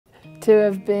To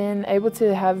have been able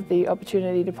to have the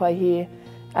opportunity to play here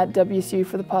at WSU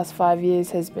for the past 5 years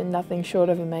has been nothing short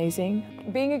of amazing.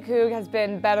 Being a Coug has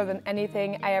been better than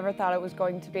anything I ever thought it was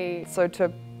going to be. So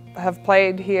to have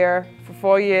played here for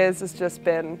 4 years has just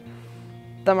been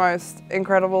the most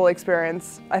incredible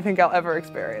experience I think I'll ever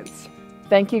experience.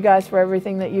 Thank you guys for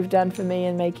everything that you've done for me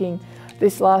and making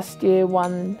this last year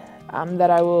one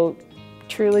that I will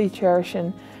truly cherish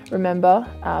and remember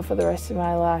for the rest of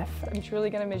my life. I'm truly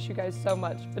going to miss you guys so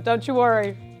much, but don't you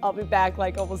worry, I'll be back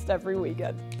like almost every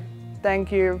weekend.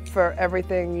 Thank you for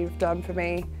everything you've done for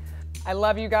me. I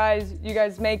love you guys. You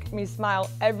guys make me smile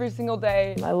every single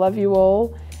day. I love you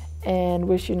all and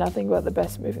wish you nothing but the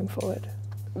best moving forward.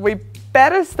 We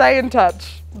better stay in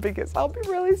touch because I'll be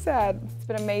really sad. It's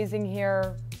been amazing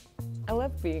here. I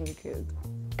love being a Coug.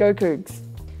 Go Cougs.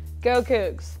 Go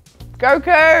Cougs. Go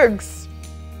Cougs!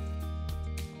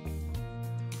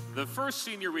 The first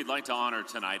senior we'd like to honor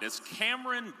tonight is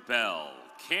Cameron Bell.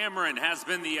 Cameron has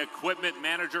been the equipment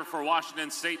manager for Washington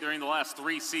State during the last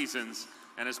 3 seasons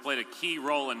and has played a key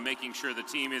role in making sure the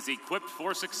team is equipped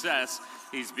for success.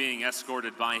 He's being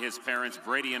escorted by his parents,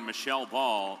 Brady and Michelle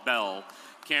Bell.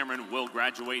 Cameron will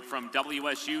graduate from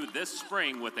WSU this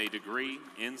spring with a degree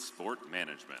in sport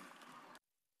management.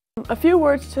 A few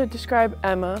words to describe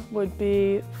Emma would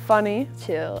be funny,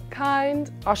 chill, kind,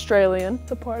 Australian,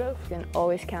 supportive. You can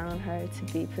always count on her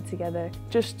to be put together.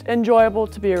 Just enjoyable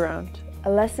to be around. A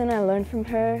lesson I learned from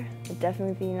her would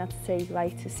definitely be not to take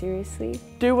life too seriously.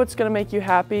 Do what's going to make you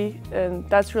happy, and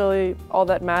that's really all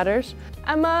that matters.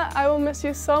 Emma, I will miss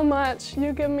you so much.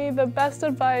 You give me the best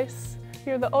advice.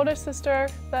 You're the older sister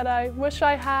that I wish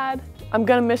I had. I'm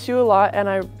going to miss you a lot, and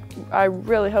I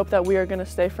really hope that we are going to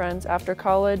stay friends after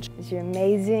college. You're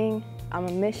amazing. I'm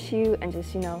going to miss you and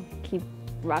just, keep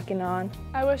rocking on.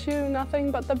 I wish you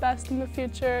nothing but the best in the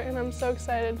future, and I'm so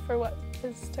excited for what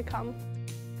is to come.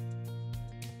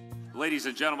 Ladies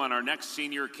and gentlemen, our next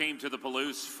senior came to the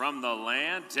Palouse from the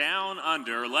land down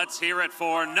under. Let's hear it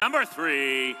for number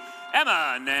 3,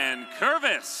 Emma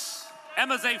Nankervis.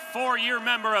 Emma's a 4-year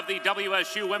member of the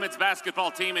WSU women's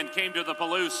basketball team and came to the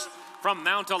Palouse from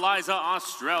Mount Eliza,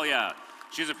 Australia.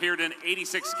 She's appeared in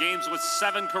 86 games with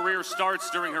 7 career starts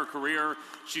during her career.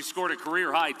 She scored a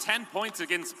career-high 10 points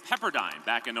against Pepperdine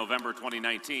back in November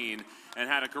 2019 and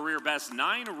had a career-best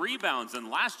 9 rebounds in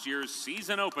last year's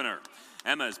season opener.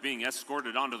 Emma is being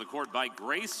escorted onto the court by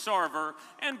Grace Sarver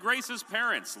and Grace's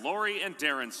parents, Lori and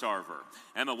Darren Sarver.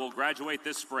 Emma will graduate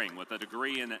this spring with a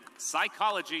degree in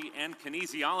psychology and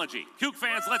kinesiology. Coug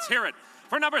fans, let's hear it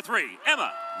for number 3,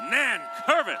 Emma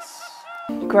Nankervis.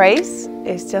 Grace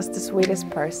is just the sweetest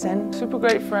person. Super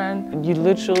great friend. You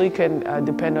literally can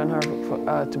depend on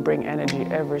her to bring energy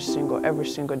every single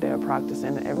day of practice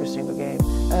and every single game.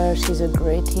 She's a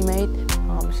great teammate.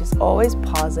 She's always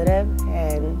positive,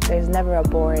 and there's never a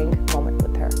boring moment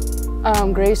with her.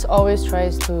 Grace always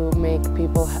tries to make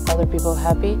other people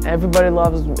happy. Everybody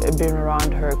loves being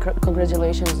around her.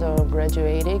 Congratulations on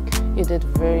graduating. You did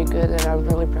very good, and I'm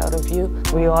really proud of you.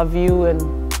 We love you, and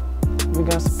we're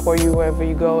going to support you wherever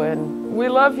you go. And we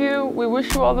love you. We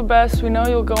wish you all the best. We know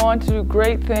you'll go on to do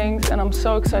great things, and I'm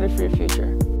so excited for your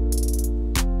future.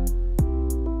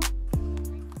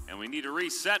 And we need to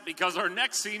reset because our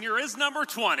next senior is number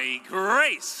 20,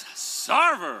 Grace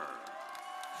Sarver.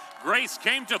 Grace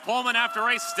came to Pullman after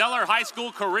a stellar high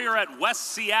school career at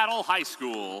West Seattle High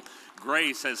School.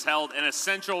 Grace has held an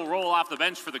essential role off the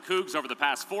bench for the Cougs over the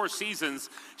past 4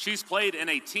 seasons. She's played in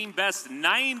a team-best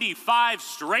 95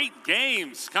 straight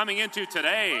games coming into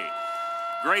today.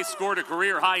 Grace scored a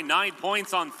career-high 9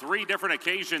 points on 3 different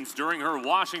occasions during her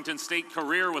Washington State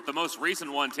career, with the most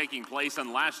recent one taking place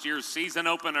in last year's season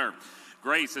opener.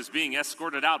 Grace is being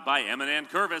escorted out by Emma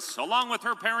Nankervis, along with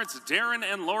her parents Darren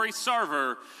and Lori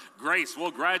Sarver. Grace will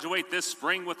graduate this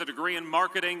spring with a degree in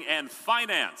marketing and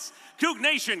finance. Coug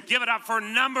Nation, give it up for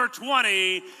number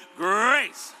 20,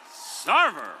 Grace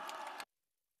Sarver.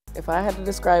 If I had to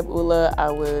describe Ula,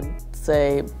 I would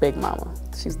say Big Mama.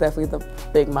 She's definitely the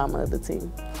big mama of the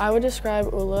team. I would describe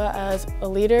Ula as a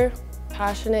leader,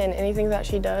 passionate in anything that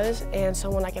she does, and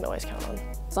someone I can always count on.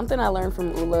 Something I learned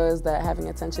from Ula is that having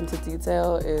attention to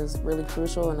detail is really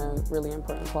crucial and a really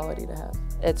important quality to have.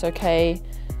 It's okay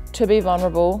to be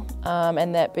vulnerable,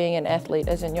 and that being an athlete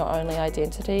isn't your only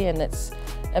identity, and it's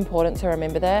important to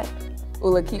remember that.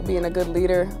 Ula, keep being a good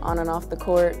leader on and off the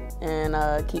court, and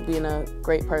keep being a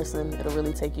great person. It'll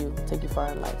really take you far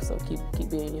in life, so keep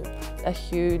being you. A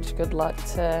huge good luck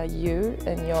to you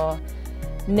in your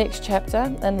next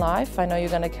chapter in life. I know you're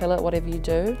going to kill it, whatever you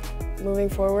do. Moving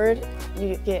forward,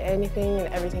 you get anything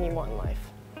and everything you want in life.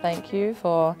 Thank you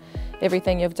for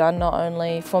everything you've done, not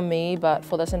only for me, but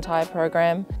for this entire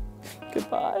program.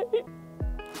 Goodbye.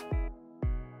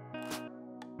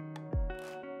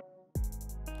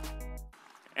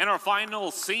 And our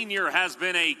final senior has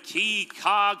been a key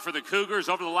cog for the Cougars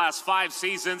over the last 5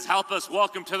 seasons. Help us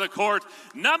welcome to the court,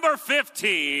 number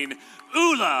 15,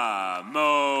 Ula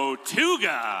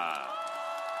Motuga.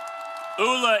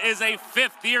 Ula is a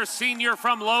 5th-year senior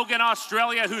from Logan,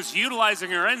 Australia, who's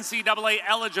utilizing her NCAA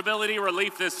eligibility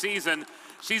relief this season.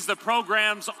 She's the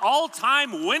program's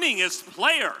all-time winningest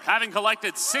player, having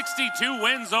collected 62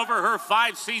 wins over her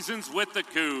 5 seasons with the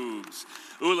Cougs.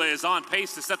 Ula is on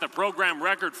pace to set the program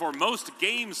record for most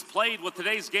games played, with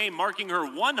today's game marking her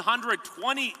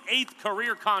 128th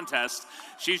career contest.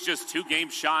 She's just 2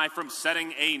 games shy from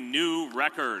setting a new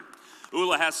record.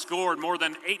 Ula has scored more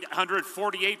than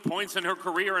 848 points in her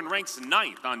career and ranks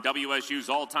 9th on WSU's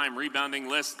all-time rebounding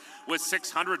list with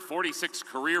 646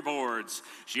 career boards.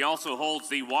 She also holds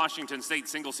the Washington State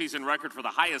single-season record for the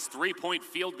highest 3-point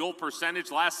field goal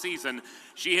percentage last season.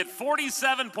 She hit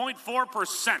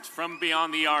 47.4% from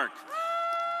beyond the arc.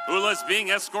 Ula's being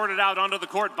escorted out onto the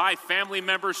court by family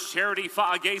members Charity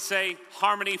Fa'agese,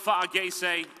 Harmony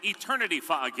Fa'agese, Eternity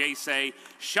Fa'agese,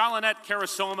 Shalinette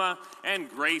Karasoma, and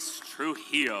Grace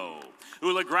Trujillo.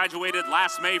 Ula graduated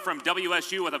last May from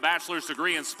WSU with a bachelor's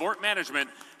degree in sport management.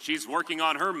 She's working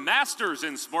on her master's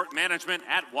in sport management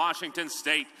at Washington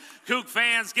State. Coug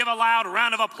fans, give a loud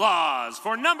round of applause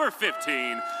for number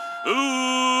 15,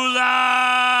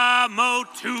 Ula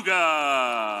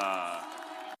Motuga.